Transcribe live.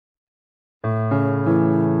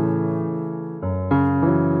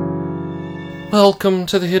Welcome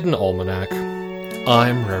to the Hidden Almanac.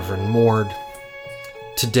 I'm Reverend Mord.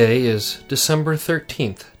 Today is December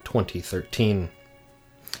 13th, 2013.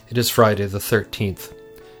 It is Friday the 13th.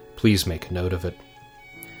 Please make a note of it.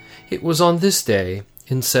 It was on this day,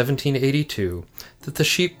 in 1782, that the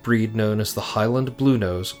sheep breed known as the Highland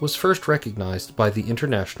Blue-Nose was first recognized by the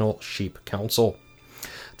International Sheep Council.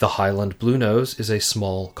 The Highland Blue-Nose is a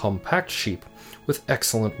small, compact sheep with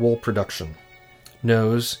excellent wool production.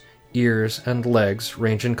 Nose, ears, and legs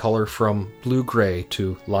range in color from blue-gray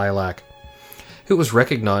to lilac. It was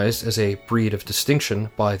recognized as a breed of distinction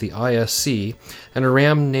by the ISC, and a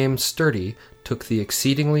ram named Sturdy took the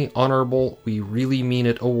exceedingly honorable We Really Mean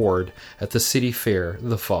It award at the city fair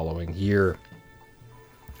the following year.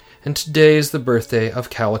 And today is the birthday of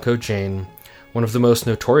Calico Jane, one of the most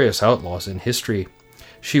notorious outlaws in history.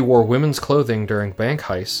 She wore women's clothing during bank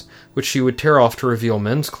heists, which she would tear off to reveal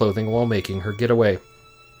men's clothing while making her getaway.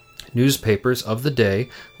 Newspapers of the day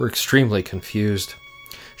were extremely confused.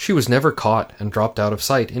 She was never caught and dropped out of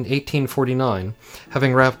sight in 1849,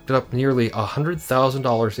 having wrapped up nearly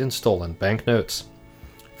 $100,000 in stolen banknotes.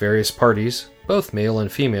 Various parties, both male and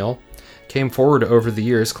female, came forward over the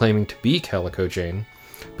years claiming to be Calico Jane,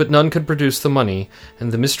 but none could produce the money,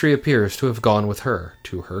 and the mystery appears to have gone with her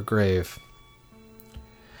to her grave.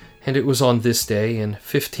 And it was on this day in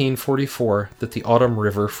 1544 that the Autumn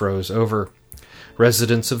River froze over.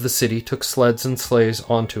 Residents of the city took sleds and sleighs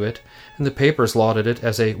onto it, and the papers lauded it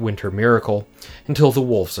as a winter miracle, until the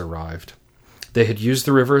wolves arrived. They had used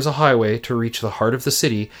the river as a highway to reach the heart of the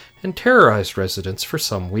city and terrorized residents for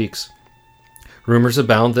some weeks. Rumors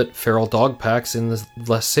abound that feral dog packs in the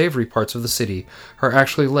less savory parts of the city are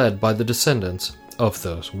actually led by the descendants of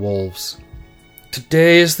those wolves.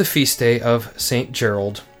 Today is the feast day of St.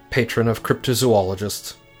 Gerald, patron of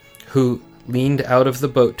cryptozoologists, who leaned out of the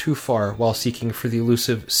boat too far while seeking for the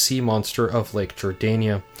elusive sea monster of Lake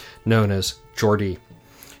Jordania, known as Geordie.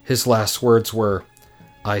 His last words were,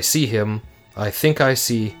 "I see him, I think I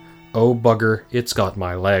see, oh bugger, it's got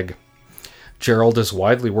my leg." Gerald is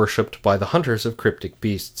widely worshipped by the hunters of cryptic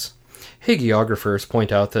beasts. Hagiographers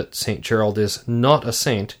point out that St. Gerald is not a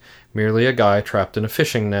saint, merely a guy trapped in a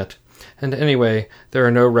fishing net, and anyway, there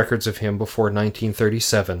are no records of him before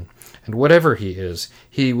 1937, and whatever he is,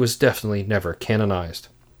 he was definitely never canonized.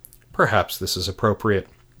 Perhaps this is appropriate.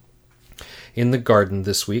 In the garden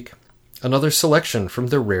this week, another selection from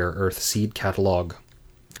the Rare Earth Seed Catalog.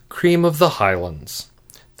 Cream of the Highlands.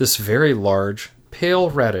 This very large, pale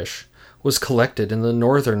radish was collected in the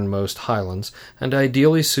northernmost highlands and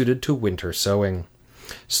ideally suited to winter sowing.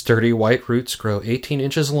 Sturdy white roots grow 18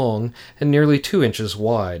 inches long and nearly 2 inches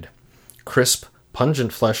wide. Crisp,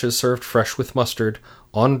 pungent flesh is served fresh with mustard,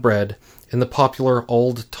 on bread, in the popular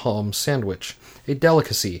Old Tom sandwich, a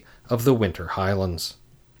delicacy of the winter highlands.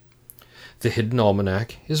 The Hidden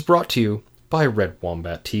Almanac is brought to you by Red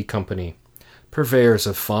Wombat Tea Company, purveyors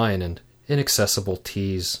of fine and inaccessible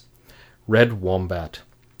teas. Red Wombat.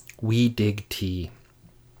 We dig tea.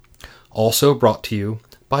 Also brought to you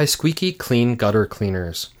by Squeaky Clean Gutter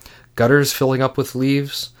Cleaners. Gutters filling up with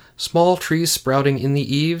leaves, small trees sprouting in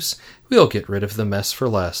the eaves. We'll get rid of the mess for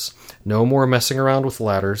less. No more messing around with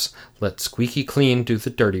ladders. Let Squeaky Clean do the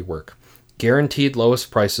dirty work. Guaranteed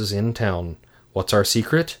lowest prices in town. What's our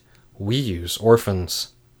secret? We use orphans.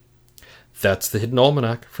 That's the Hidden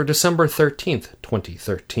Almanac for December 13th,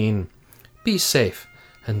 2013. Be safe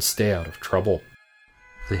and stay out of trouble.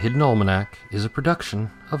 The Hidden Almanac is a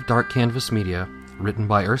production of Dark Canvas Media, written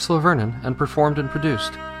by Ursula Vernon and performed and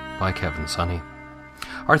produced by Kevin Sonney.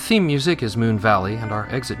 Our theme music is Moon Valley, and our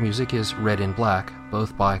exit music is Red in Black,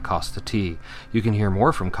 both by Costa T. You can hear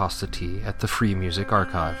more from Costa T at the Free Music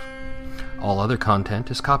Archive. All other content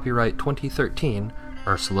is copyright 2013,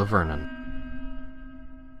 Ursula Vernon.